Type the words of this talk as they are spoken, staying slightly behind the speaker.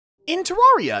In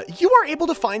Terraria, you are able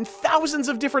to find thousands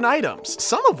of different items,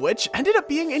 some of which ended up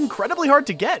being incredibly hard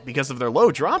to get because of their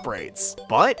low drop rates.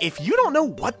 But if you don't know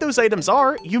what those items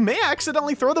are, you may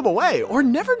accidentally throw them away or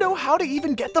never know how to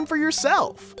even get them for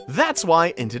yourself. That's why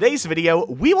in today's video,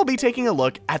 we will be taking a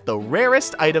look at the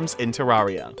rarest items in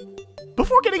Terraria.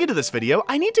 Before getting into this video,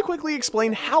 I need to quickly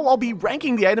explain how I'll be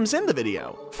ranking the items in the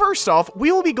video. First off,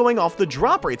 we will be going off the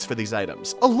drop rates for these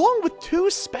items, along with two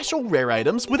special rare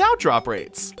items without drop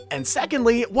rates. And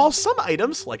secondly, while some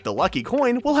items, like the lucky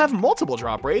coin, will have multiple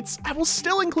drop rates, I will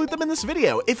still include them in this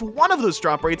video if one of those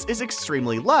drop rates is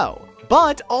extremely low.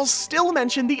 But I'll still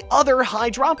mention the other high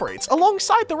drop rates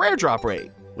alongside the rare drop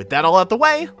rate. With that all out the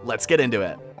way, let's get into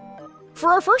it.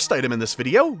 For our first item in this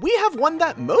video, we have one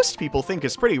that most people think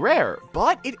is pretty rare,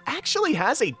 but it actually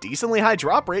has a decently high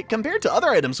drop rate compared to other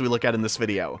items we look at in this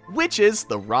video, which is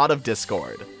the Rod of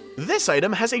Discord. This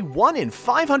item has a 1 in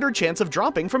 500 chance of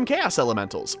dropping from Chaos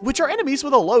Elementals, which are enemies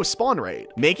with a low spawn rate,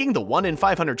 making the 1 in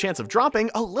 500 chance of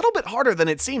dropping a little bit harder than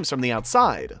it seems from the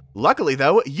outside. Luckily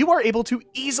though, you are able to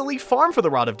easily farm for the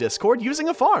Rod of Discord using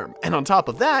a farm, and on top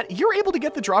of that, you're able to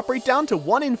get the drop rate down to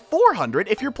 1 in 400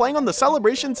 if you're playing on the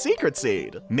Celebration Secret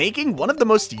Seed, making one of the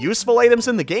most useful items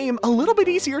in the game a little bit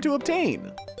easier to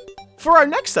obtain. For our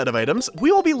next set of items,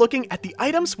 we will be looking at the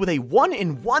items with a 1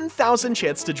 in 1000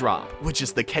 chance to drop, which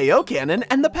is the KO Cannon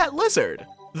and the Pet Lizard.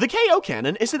 The KO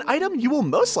Cannon is an item you will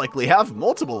most likely have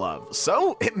multiple of,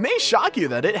 so it may shock you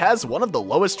that it has one of the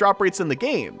lowest drop rates in the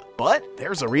game, but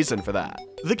there's a reason for that.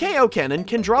 The KO Cannon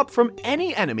can drop from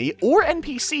any enemy or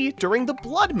NPC during the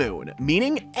Blood Moon,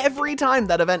 meaning every time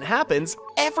that event happens,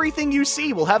 everything you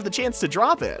see will have the chance to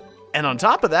drop it. And on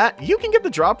top of that, you can get the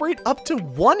drop rate up to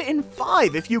 1 in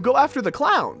 5 if you go after the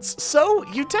clowns, so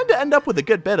you tend to end up with a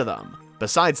good bit of them.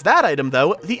 Besides that item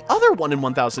though, the other 1 in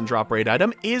 1000 drop rate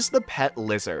item is the Pet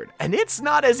Lizard, and it's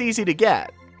not as easy to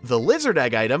get. The Lizard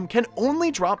Egg item can only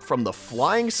drop from the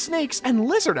flying snakes and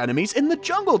lizard enemies in the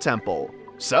Jungle Temple.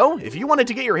 So, if you wanted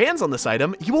to get your hands on this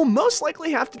item, you will most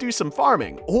likely have to do some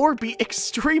farming, or be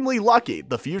extremely lucky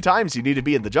the few times you need to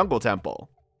be in the Jungle Temple.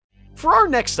 For our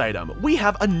next item, we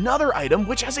have another item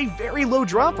which has a very low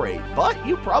drop rate, but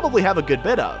you probably have a good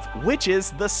bit of, which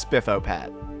is the Spiffo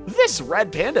Pet. This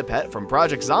red panda pet from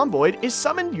Project Zomboid is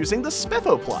summoned using the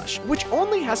Spiffo plush, which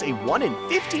only has a 1 in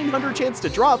 1500 chance to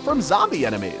drop from zombie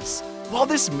enemies. While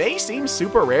this may seem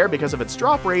super rare because of its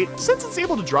drop rate, since it's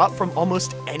able to drop from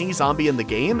almost any zombie in the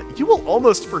game, you will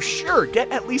almost for sure get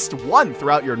at least one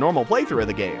throughout your normal playthrough of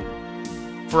the game.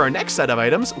 For our next set of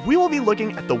items, we will be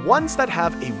looking at the ones that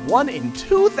have a 1 in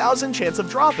 2000 chance of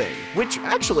dropping, which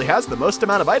actually has the most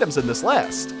amount of items in this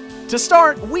list. To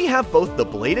start, we have both the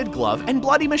Bladed Glove and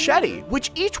Bloody Machete,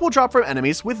 which each will drop from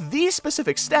enemies with these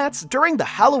specific stats during the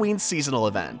Halloween seasonal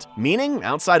event, meaning,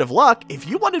 outside of luck, if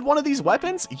you wanted one of these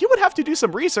weapons, you would have to do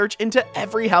some research into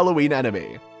every Halloween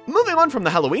enemy. Moving on from the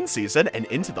Halloween season and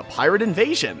into the Pirate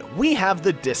Invasion, we have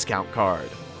the Discount Card.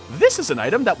 This is an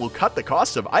item that will cut the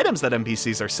cost of items that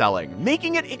NPCs are selling,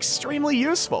 making it extremely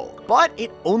useful, but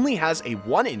it only has a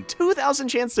 1 in 2000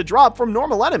 chance to drop from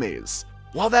normal enemies.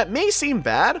 While that may seem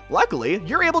bad, luckily,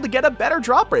 you're able to get a better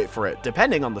drop rate for it,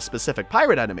 depending on the specific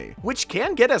pirate enemy, which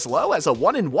can get as low as a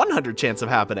 1 in 100 chance of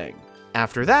happening.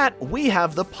 After that, we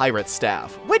have the Pirate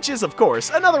Staff, which is of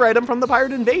course another item from the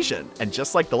Pirate Invasion, and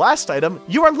just like the last item,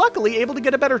 you are luckily able to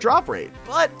get a better drop rate.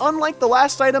 But unlike the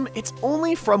last item, it's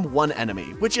only from one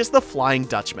enemy, which is the Flying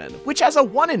Dutchman, which has a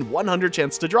 1 in 100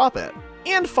 chance to drop it.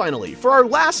 And finally, for our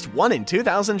last 1 in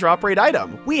 2000 drop rate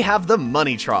item, we have the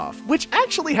Money Trough, which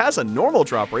actually has a normal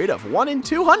drop rate of 1 in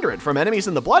 200 from enemies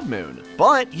in the Blood Moon,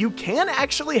 but you can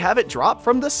actually have it drop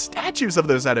from the statues of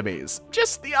those enemies.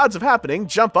 Just the odds of happening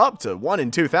jump up to 1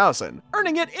 in 2000,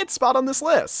 earning it its spot on this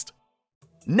list.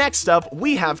 Next up,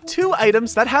 we have two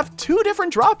items that have two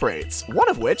different drop rates, one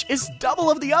of which is double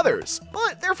of the others,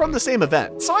 but they're from the same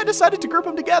event, so I decided to group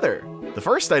them together. The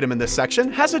first item in this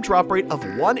section has a drop rate of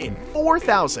 1 in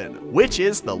 4000, which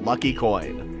is the Lucky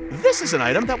Coin. This is an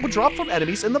item that will drop from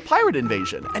enemies in the Pirate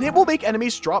Invasion, and it will make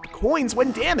enemies drop coins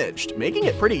when damaged, making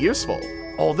it pretty useful.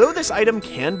 Although this item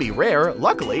can be rare,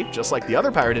 luckily, just like the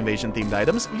other Pirate Invasion themed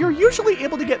items, you're usually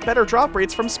able to get better drop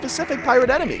rates from specific pirate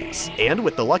enemies. And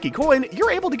with the Lucky Coin,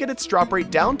 you're able to get its drop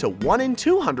rate down to 1 in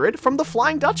 200 from the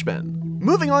Flying Dutchman.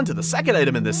 Moving on to the second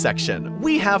item in this section,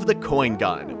 we have the Coin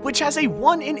Gun, which has a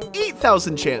 1 in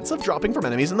 8000 chance of dropping from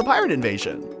enemies in the Pirate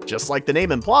Invasion. Just like the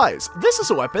name implies, this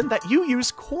is a weapon that you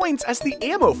use coins as the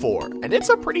ammo for, and it's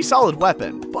a pretty solid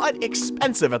weapon, but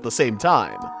expensive at the same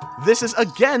time. This is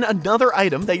again another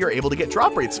item that you're able to get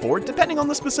drop rates for depending on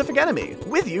the specific enemy,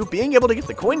 with you being able to get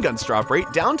the Coin Gun's drop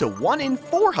rate down to 1 in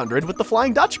 400 with the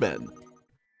Flying Dutchman.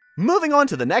 Moving on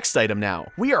to the next item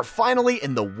now, we are finally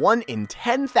in the 1 in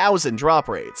 10,000 drop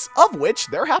rates, of which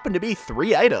there happen to be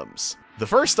 3 items. The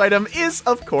first item is,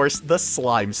 of course, the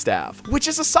Slime Staff, which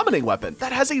is a summoning weapon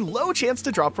that has a low chance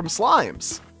to drop from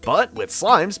slimes. But with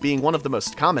slimes being one of the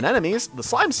most common enemies, the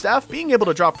Slime Staff being able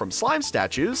to drop from slime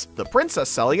statues, the princess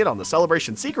selling it on the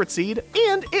Celebration Secret Seed,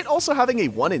 and it also having a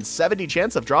 1 in 70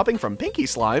 chance of dropping from pinky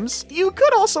slimes, you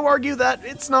could also argue that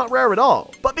it's not rare at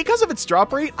all. But because of its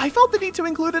drop rate, I felt the need to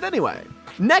include it anyway.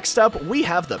 Next up, we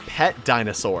have the Pet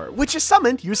Dinosaur, which is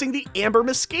summoned using the Amber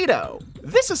Mosquito.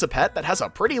 This is a pet that has a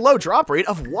pretty low drop rate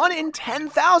of 1 in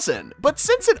 10,000, but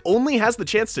since it only has the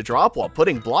chance to drop while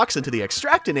putting blocks into the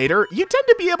Extractinator, you tend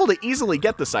to be able to easily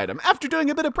get this item after doing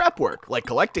a bit of prep work, like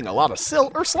collecting a lot of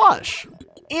silt or slush.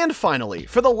 And finally,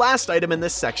 for the last item in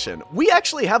this section, we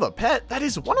actually have a pet that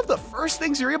is one of the first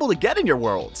things you're able to get in your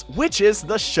worlds, which is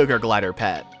the Sugar Glider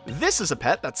pet. This is a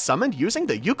pet that's summoned using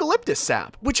the Eucalyptus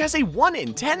Sap, which has a 1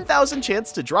 in 10,000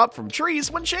 chance to drop from trees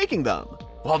when shaking them.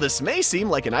 While this may seem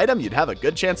like an item you'd have a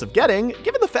good chance of getting,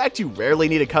 given the fact you rarely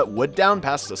need to cut wood down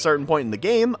past a certain point in the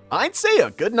game, I'd say a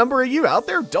good number of you out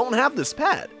there don't have this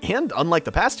pet. And unlike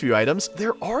the past few items,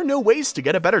 there are no ways to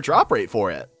get a better drop rate for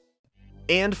it.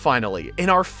 And finally, in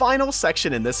our final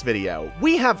section in this video,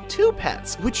 we have 2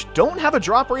 pets which don't have a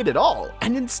drop rate at all,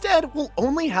 and instead will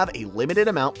only have a limited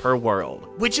amount per world,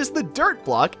 which is the Dirt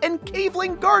Block and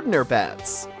Caveling Gardener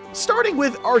pets. Starting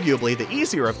with arguably the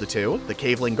easier of the two, the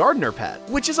Caveling Gardener pet,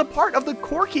 which is a part of the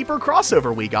Core Keeper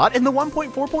crossover we got in the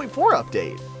 1.4.4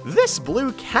 update. This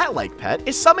blue cat-like pet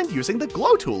is summoned using the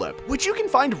Glow Tulip, which you can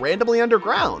find randomly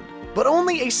underground. But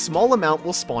only a small amount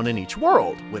will spawn in each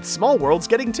world, with small worlds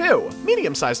getting 2,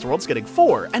 medium-sized worlds getting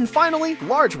 4, and finally,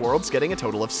 large worlds getting a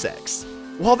total of 6.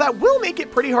 While that will make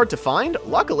it pretty hard to find,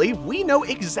 luckily, we know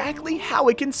exactly how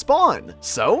it can spawn,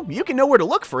 so you can know where to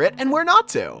look for it and where not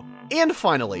to. And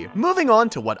finally, moving on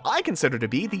to what I consider to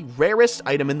be the rarest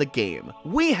item in the game,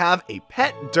 we have a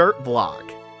Pet Dirt Block.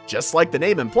 Just like the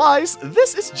name implies,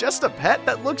 this is just a pet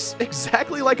that looks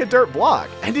exactly like a dirt block,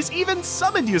 and is even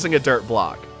summoned using a dirt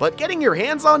block, but getting your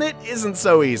hands on it isn't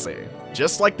so easy.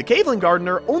 Just like the Caveling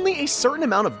Gardener, only a certain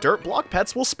amount of dirt block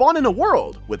pets will spawn in a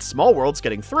world, with small worlds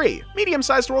getting 3,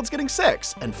 medium-sized worlds getting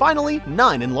 6, and finally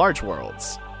 9 in large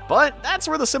worlds. But that's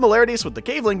where the similarities with the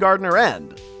Caveling Gardener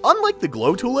end. Unlike the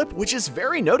Glow Tulip, which is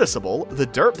very noticeable, the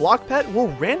Dirt Block pet will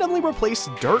randomly replace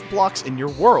dirt blocks in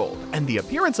your world, and the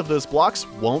appearance of those blocks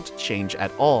won't change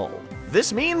at all.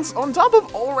 This means, on top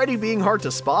of already being hard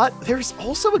to spot, there's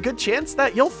also a good chance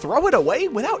that you'll throw it away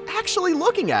without actually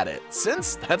looking at it,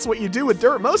 since that's what you do with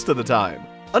dirt most of the time.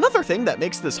 Another thing that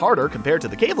makes this harder compared to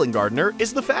the Caveling Gardener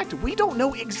is the fact we don't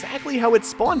know exactly how it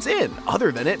spawns in, other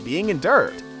than it being in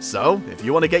dirt. So, if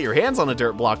you want to get your hands on a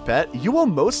dirt block pet, you will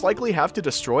most likely have to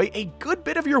destroy a good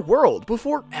bit of your world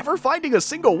before ever finding a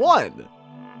single one.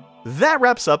 That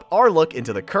wraps up our look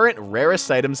into the current rarest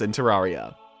items in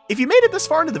Terraria. If you made it this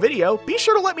far into the video, be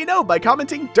sure to let me know by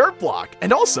commenting Dirt Block,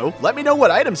 and also let me know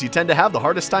what items you tend to have the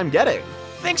hardest time getting.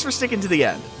 Thanks for sticking to the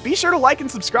end. Be sure to like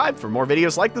and subscribe for more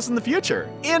videos like this in the future.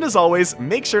 And as always,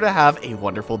 make sure to have a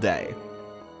wonderful day.